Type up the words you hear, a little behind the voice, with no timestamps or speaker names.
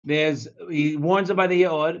He warns them by the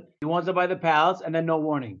Yod, he warns them by the palace, and then no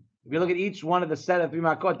warning. If you look at each one of the set of 3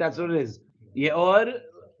 makot, that's what it is. Yod,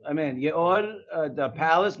 the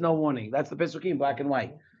palace, no warning. That's the Pesukim, black and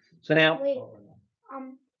white. So now, wait,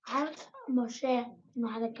 how does Moshe know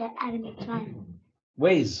how to get out of Mitzrayim?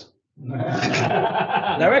 ways.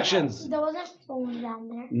 Directions. There was a phone down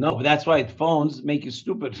there. No, but that's why phones make you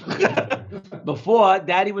stupid. Before,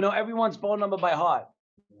 Daddy would know everyone's phone number by heart.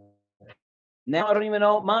 Now I don't even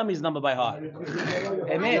know Mommy's number by heart.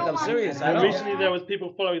 Hey man, I'm serious. I And know. recently there was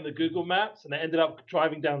people following the Google Maps and they ended up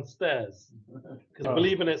driving downstairs because they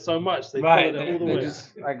believe in it so much they followed it all the way.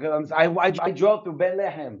 I drove through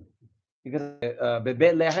Bethlehem because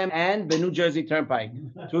Bethlehem and the New Jersey Turnpike.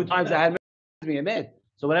 2 times I had me a bit.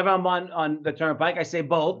 So whenever I'm on the Turnpike, I say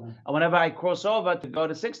both. And whenever I cross over to go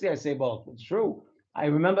to 60, I say both. It's true. I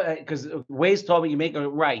remember because Waze told me you make a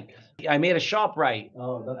right. I made a sharp right.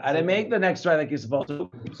 I didn't make the next right like you're supposed to.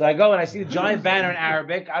 So I go and I see the giant banner in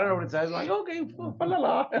Arabic. I don't know what it says. I'm like, okay,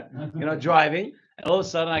 driving. And all of a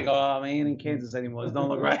sudden I go, oh, I ain't in Kansas anymore. This don't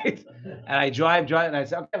look right. And I drive, and I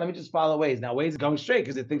say, okay, let me just follow Waze. Now Waze is going straight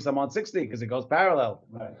because it thinks I'm on 60 because it goes parallel.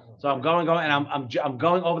 Right. So I'm going, and I'm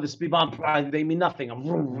going over the speed bump. They mean nothing.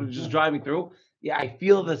 I'm just driving through. Yeah, I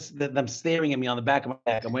feel them staring at me on the back of my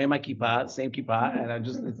neck. I'm wearing my kippah, same kippah, and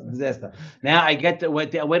it's a disaster. Now I get to, where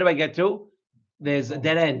do I get to? There's a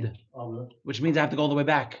dead end, which means I have to go all the way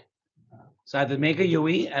back. So I had to make a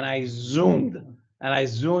Yui, and I zoomed. And I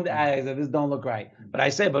said, this don't look right. But I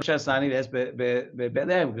said, but because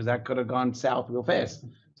that could have gone south real fast.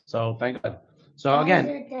 So thank God. So again.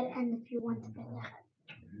 Why is there a dead end if you want to Bethlehem?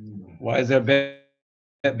 Why is there a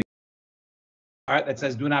that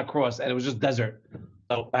says do not cross, and it was just desert,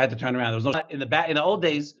 so I had to turn around. There was no in the old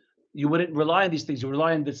days. You wouldn't rely on these things. You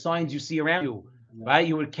rely on the signs you see around you, right?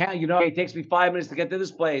 You would count. It takes me 5 minutes to get to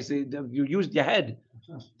this place. You used your head.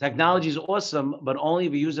 Technology is awesome, but only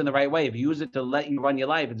if you use it in the right way. If you use it to let you run your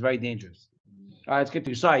life, it's very dangerous. All right, let's get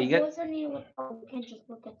to you. Sorry, you get. You can't just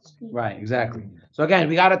look at the screen. Right, exactly. So again,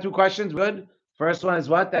 we got our 2 questions. Good. First one is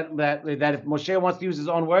what that if Moshe wants to use his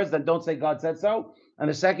own words, then don't say God said so. And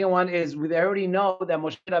the second one is we already know that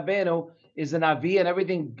Moshe Rabbeinu is an Avi and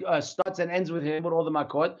everything starts and ends with him with all the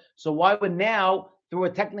makot. So why would now, through a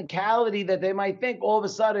technicality that they might think, all of a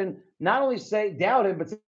sudden not only say doubt him, but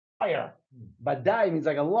say liar. Badai means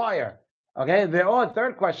like a liar. Okay. The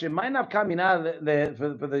third question might not come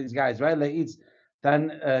for these guys, right? It's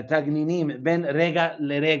tagninim ben rega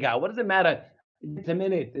lerega. What does it matter? It's a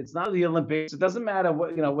minute. It's not the Olympics. It doesn't matter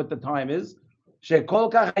what the time is.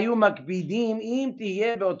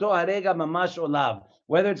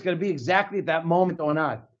 Whether it's going to be exactly at that moment or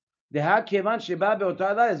not.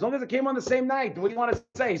 As long as it came on the same night, what do you want to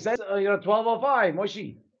say? It says 12:05.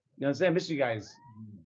 Moshe, you understand? I miss you guys.